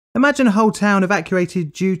Imagine a whole town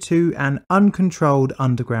evacuated due to an uncontrolled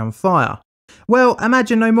underground fire. Well,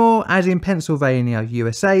 imagine no more, as in Pennsylvania,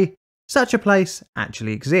 USA, such a place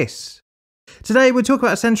actually exists. Today we'll talk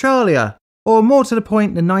about Centralia, or more to the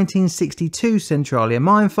point, the 1962 Centralia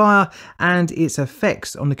Mine Fire and its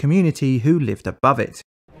effects on the community who lived above it.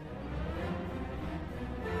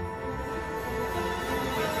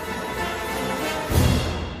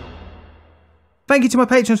 Thank you to my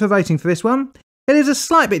patrons for voting for this one. It is a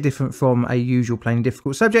slight bit different from a usual plain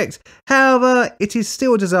difficult subject, however it is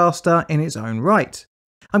still a disaster in its own right.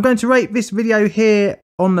 I'm going to rate this video here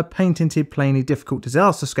on the patented plainly difficult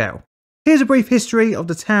disaster scale. Here's a brief history of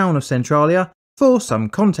the town of Centralia for some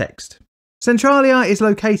context. Centralia is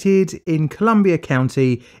located in Columbia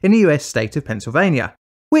County in the US state of Pennsylvania,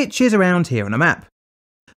 which is around here on a map.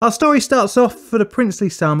 Our story starts off for the princely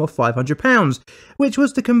sum of £500, which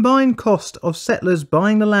was the combined cost of settlers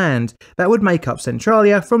buying the land that would make up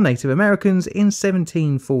Centralia from Native Americans in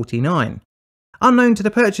 1749. Unknown to the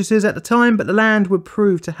purchasers at the time, but the land would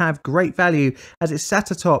prove to have great value as it sat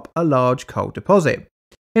atop a large coal deposit.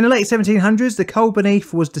 In the late 1700s, the coal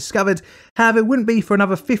beneath was discovered, however it wouldn't be for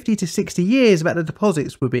another 50 to 60 years that the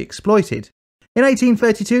deposits would be exploited. In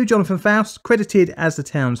 1832, Jonathan Faust, credited as the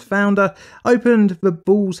town's founder, opened the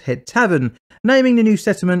Bull's Head Tavern, naming the new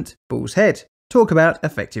settlement Bull's Head. Talk about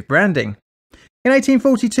effective branding. In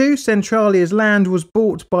 1842, Centralia's land was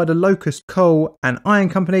bought by the Locust Coal and Iron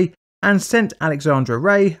Company and sent Alexandra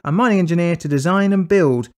Ray, a mining engineer, to design and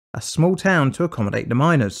build a small town to accommodate the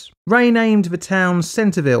miners. Ray named the town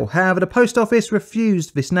Centerville, however the post office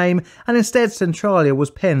refused this name and instead Centralia was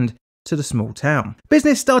penned to the small town.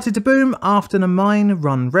 Business started to boom after the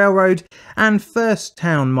mine-run railroad, and first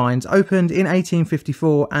town mines opened in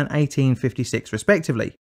 1854 and 1856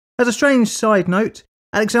 respectively. As a strange side note,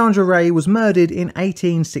 Alexandra Ray was murdered in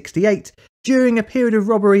 1868 during a period of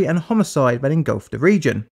robbery and homicide that engulfed the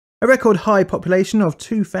region. A record high population of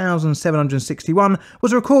 2,761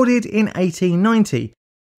 was recorded in 1890.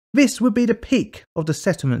 This would be the peak of the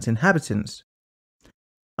settlement's inhabitants.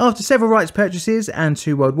 After several rights purchases and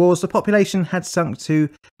 2 world wars, the population had sunk to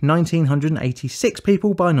 1,986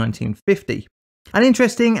 people by 1950. An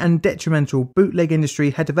interesting and detrimental bootleg industry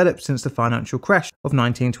had developed since the financial crash of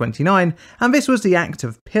 1929, and this was the act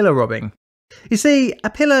of pillar robbing. You see, a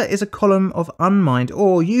pillar is a column of unmined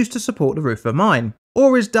ore used to support the roof of a mine.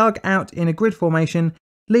 Ore is dug out in a grid formation,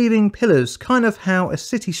 leaving pillars, kind of how a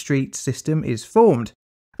city street system is formed.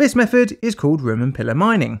 This method is called room and pillar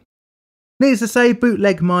mining. Needless to say,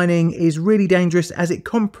 bootleg mining is really dangerous as it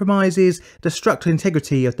compromises the structural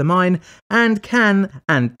integrity of the mine and can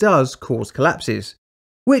and does cause collapses,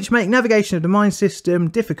 which make navigation of the mine system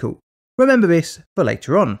difficult. Remember this for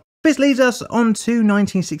later on. This leads us on to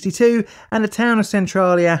 1962, and the town of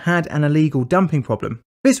Centralia had an illegal dumping problem.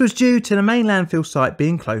 This was due to the main landfill site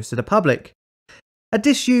being closed to the public. A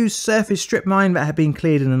disused surface strip mine that had been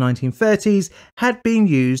cleared in the 1930s had been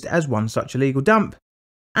used as one such illegal dump,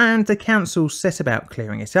 and the council set about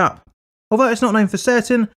clearing it up. Although it's not known for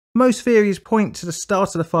certain, most theories point to the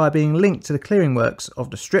start of the fire being linked to the clearing works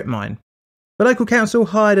of the strip mine. The local council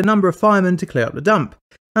hired a number of firemen to clear up the dump,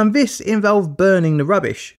 and this involved burning the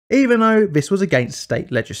rubbish, even though this was against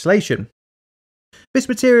state legislation. This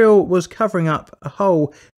material was covering up a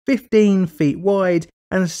hole 15 feet wide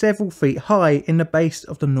and several feet high in the base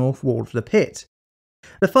of the north wall of the pit.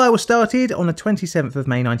 The fire was started on the 27th of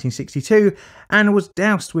May 1962 and was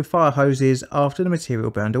doused with fire hoses after the material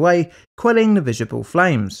burned away, quelling the visible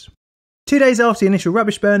flames. 2 days after the initial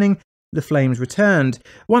rubbish burning, the flames returned.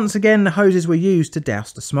 Once again, the hoses were used to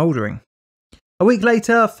douse the smouldering. A week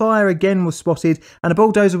later, fire again was spotted and a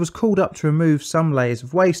bulldozer was called up to remove some layers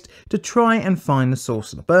of waste to try and find the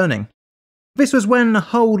source of the burning. This was when the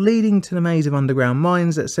hole leading to the maze of underground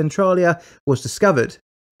mines at Centralia was discovered,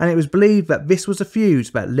 and it was believed that this was the fuse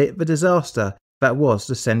that lit the disaster that was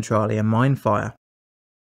the Centralia Mine Fire.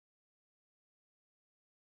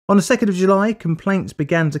 On the 2nd of July, complaints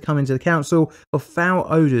began to come into the council of foul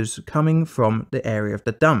odours coming from the area of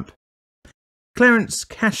the dump. Clarence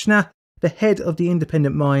Kashner, the head of the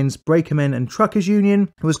Independent Mines Brakemen and Truckers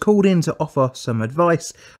Union, was called in to offer some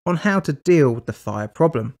advice on how to deal with the fire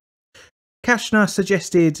problem. Kashner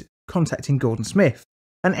suggested contacting Gordon Smith,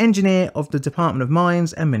 an engineer of the Department of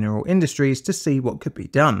Mines and Mineral Industries, to see what could be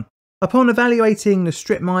done. Upon evaluating the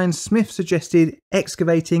strip mines, Smith suggested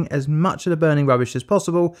excavating as much of the burning rubbish as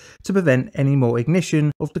possible to prevent any more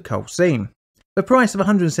ignition of the coal seam. The price of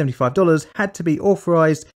 $175 had to be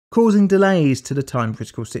authorised, causing delays to the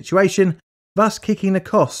time-critical situation, thus kicking the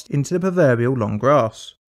cost into the proverbial long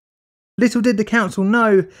grass. Little did the council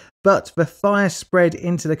know, but the fire spread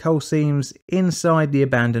into the coal seams inside the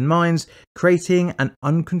abandoned mines, creating an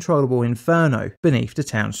uncontrollable inferno beneath the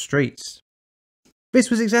town's streets.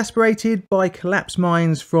 This was exacerbated by collapsed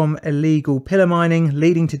mines from illegal pillar mining,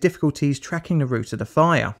 leading to difficulties tracking the route of the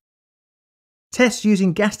fire. Tests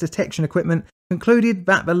using gas detection equipment concluded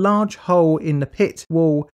that the large hole in the pit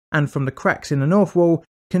wall and from the cracks in the north wall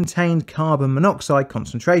contained carbon monoxide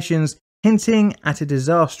concentrations, hinting at a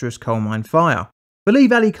disastrous coal mine fire. The Lee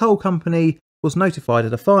Valley Coal Company was notified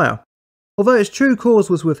of the fire, although its true cause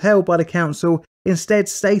was withheld by the council, instead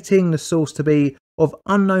stating the source to be of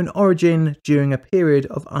unknown origin during a period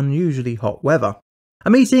of unusually hot weather.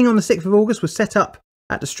 A meeting on the 6th of August was set up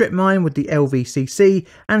at the strip mine with the LVCC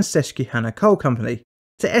and Susquehanna Coal Company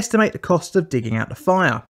to estimate the cost of digging out the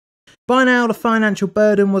fire. By now, the financial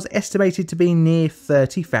burden was estimated to be near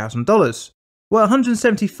 $30,000, while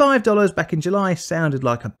 $175 back in July sounded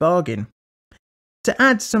like a bargain. To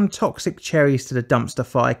add some toxic cherries to the dumpster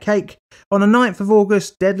fire cake, on the 9th of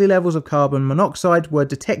August, deadly levels of carbon monoxide were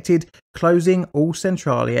detected, closing all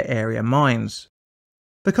Centralia area mines.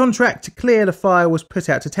 The contract to clear the fire was put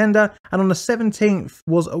out to tender, and on the 17th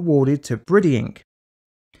was awarded to Briddy Inc.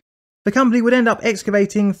 The company would end up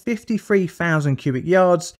excavating 53,000 cubic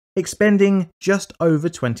yards, expending just over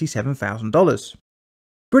 $27,000.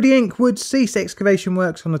 Briddy Inc. would cease excavation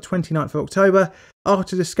works on the 29th of October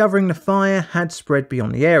after discovering the fire had spread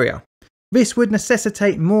beyond the area. This would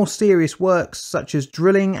necessitate more serious works such as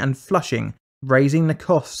drilling and flushing, raising the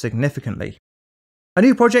cost significantly. A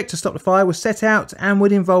new project to stop the fire was set out and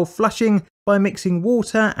would involve flushing by mixing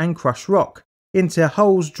water and crushed rock into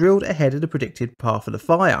holes drilled ahead of the predicted path of the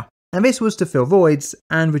fire, and this was to fill voids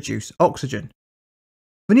and reduce oxygen.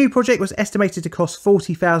 The new project was estimated to cost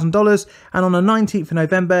 $40,000, and on the 19th of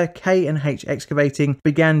November, K&H Excavating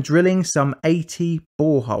began drilling some 80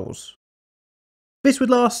 boreholes. This would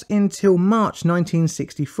last until March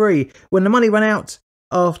 1963, when the money ran out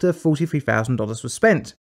after $43,000 was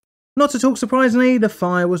spent. Not at all surprisingly, the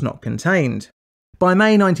fire was not contained. By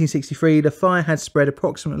May 1963, the fire had spread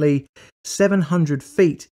approximately 700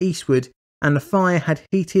 feet eastward, and the fire had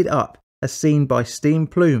heated up as seen by steam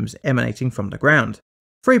plumes emanating from the ground.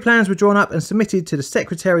 3 plans were drawn up and submitted to the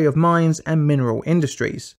Secretary of Mines and Mineral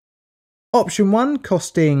Industries. Option 1,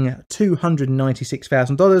 costing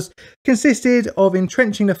 $296,000, consisted of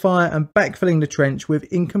entrenching the fire and backfilling the trench with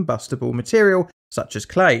incombustible material such as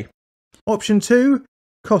clay. Option 2,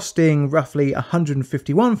 costing roughly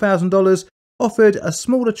 $151,000, offered a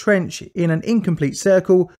smaller trench in an incomplete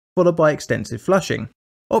circle followed by extensive flushing.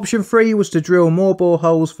 Option 3 was to drill more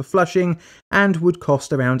boreholes for flushing and would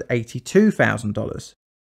cost around $82,000.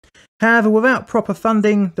 However, without proper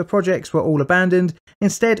funding, the projects were all abandoned,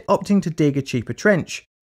 instead opting to dig a cheaper trench.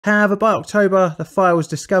 However, by October, the fire was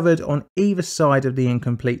discovered on either side of the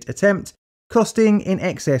incomplete attempt, costing in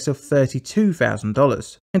excess of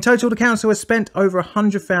 $32,000. In total, the council has spent over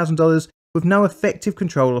 $100,000 with no effective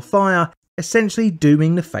control of fire, essentially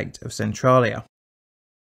dooming the fate of Centralia.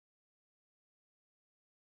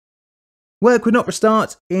 Work would not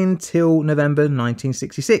restart until November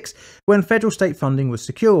 1966, when federal state funding was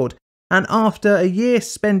secured, and after a year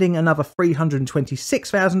spending another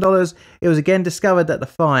 $326,000, it was again discovered that the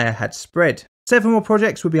fire had spread. 7 more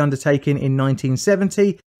projects would be undertaken in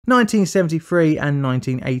 1970, 1973 and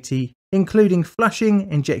 1980, including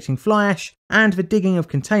flushing, injecting fly ash, and the digging of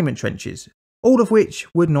containment trenches, all of which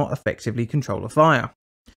would not effectively control the fire.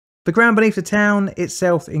 The ground beneath the town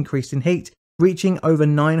itself increased in heat, reaching over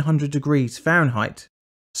 900 degrees Fahrenheit.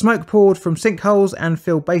 Smoke poured from sinkholes and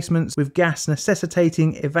filled basements, with gas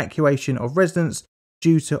necessitating evacuation of residents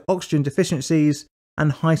due to oxygen deficiencies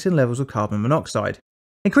and heightened levels of carbon monoxide.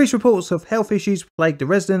 Increased reports of health issues plagued the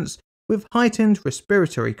residents, with heightened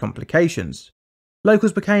respiratory complications.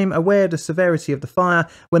 Locals became aware of the severity of the fire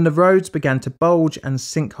when the roads began to bulge and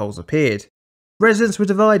sinkholes appeared. Residents were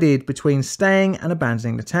divided between staying and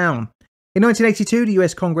abandoning the town. In 1982, the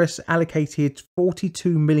US Congress allocated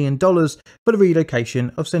 $42 million for the relocation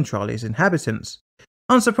of Centralia's inhabitants.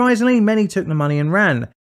 Unsurprisingly, many took the money and ran,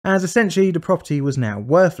 as essentially the property was now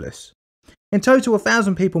worthless. In total,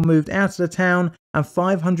 1,000 people moved out of the town and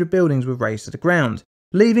 500 buildings were razed to the ground,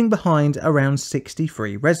 leaving behind around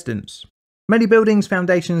 63 residents. Many buildings'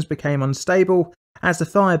 foundations became unstable as the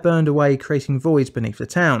fire burned away, creating voids beneath the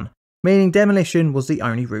town, meaning demolition was the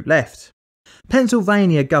only route left.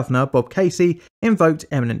 Pennsylvania Governor Bob Casey invoked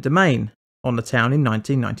eminent domain on the town in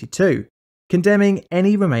 1992, condemning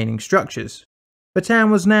any remaining structures. The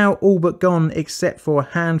town was now all but gone except for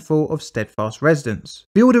a handful of steadfast residents.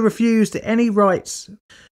 The order refused the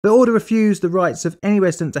rights of any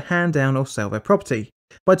resident to hand down or sell their property,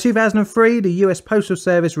 By 2003, the US Postal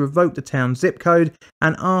Service revoked the town's zip code,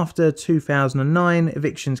 and after 2009,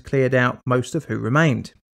 evictions cleared out most of who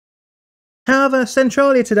remained. However,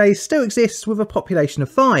 Centralia today still exists with a population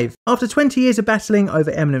of 5. After 20 years of battling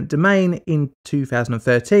over eminent domain in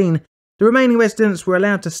 2013, the remaining residents were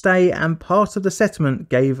allowed to stay, and part of the settlement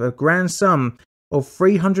gave a grand sum of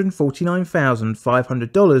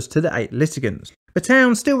 $349,500 to the 8 litigants. The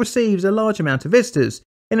town still receives a large amount of visitors,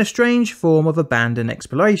 in a strange form of abandoned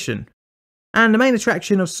exploration, and the main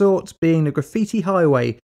attraction of sorts being the graffiti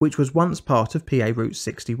highway, which was once part of PA Route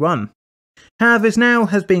 61. However, this now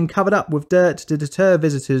has been covered up with dirt to deter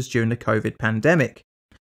visitors during the COVID pandemic.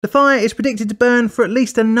 The fire is predicted to burn for at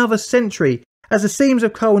least another century, as the seams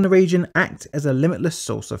of coal in the region act as a limitless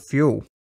source of fuel.